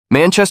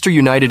Manchester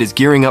United is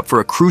gearing up for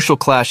a crucial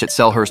clash at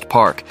Selhurst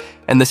Park,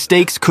 and the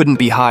stakes couldn't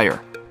be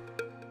higher.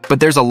 But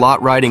there's a lot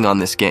riding on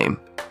this game,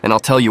 and I'll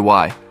tell you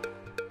why.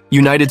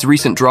 United's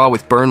recent draw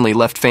with Burnley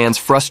left fans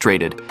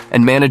frustrated,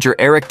 and manager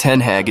Erik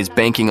is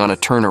banking on a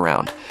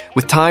turnaround.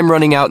 With time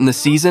running out in the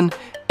season,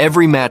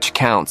 every match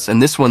counts, and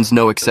this one's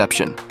no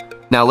exception.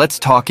 Now let's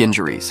talk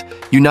injuries.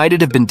 United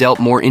have been dealt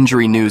more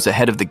injury news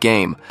ahead of the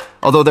game,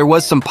 although there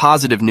was some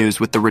positive news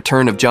with the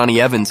return of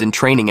Jonny Evans in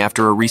training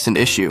after a recent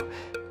issue.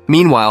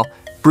 Meanwhile,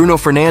 Bruno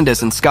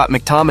Fernandes and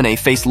McTominay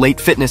face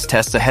late fitness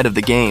tests ahead of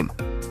the game.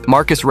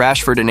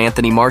 Rashford and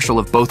Anthony Martial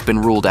have both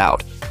been ruled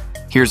out.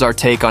 Here's our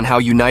take on how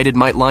United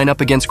might line up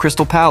against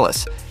Crystal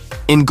Palace.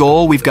 In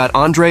goal, we've got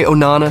Andre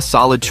Onana,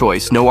 solid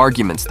choice, no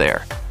arguments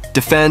there.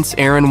 Defense,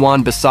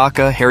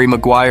 Wan-Bissaka, Harry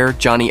Maguire,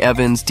 Jonny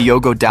Evans,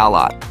 Diogo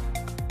Dalot.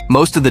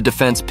 Most of the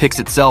defense picks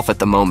itself at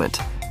the moment.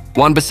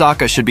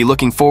 Wan-Bissaka should be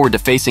looking forward to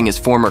facing his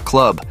former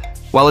club,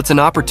 while it's an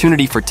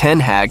opportunity for Ten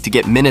Hag to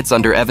get minutes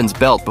under Evans'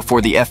 belt before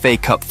the FA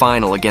Cup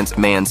final against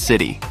Man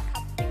City.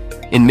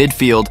 In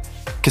midfield,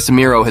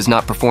 Casemiro has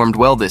not performed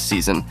well this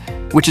season,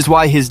 which is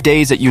why his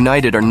days at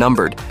United are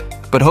numbered,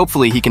 but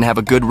hopefully he can have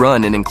a good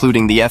run in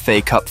including the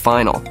FA Cup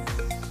final.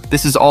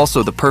 This is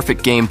also the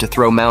perfect game to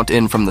throw Mount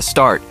in from the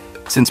start,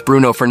 since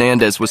Bruno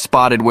Fernandes was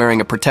spotted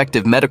wearing a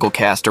protective medical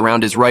cast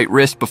around his right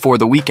wrist before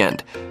the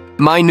weekend.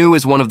 Manu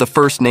is one of the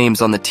first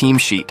names on the team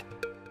sheet.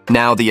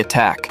 Now the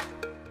attack.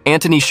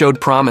 Antony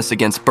showed promise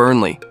against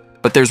Burnley,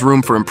 but there's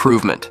room for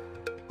improvement.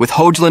 With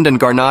Højlund and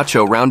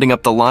Garnacho rounding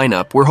up the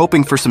lineup, we're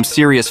hoping for some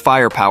serious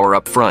firepower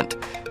up front.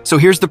 So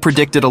here's the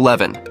predicted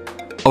 11.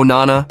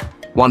 Onana,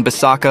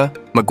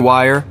 Wan-Bissaka,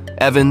 Maguire,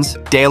 Evans,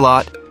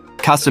 Dalot,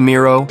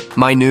 Casemiro,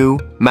 Manu,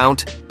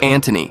 Mount,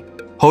 Antony,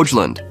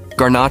 Højlund,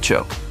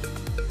 Garnacho.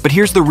 But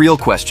here's the real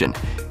question.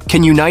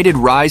 Can United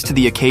rise to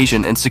the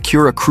occasion and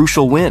secure a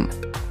crucial win?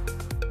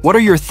 What are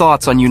your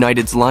thoughts on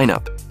United's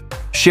lineup?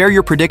 Share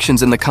your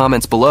predictions in the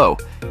comments below,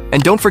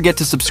 and don't forget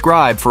to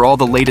subscribe for all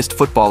the latest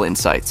football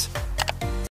insights.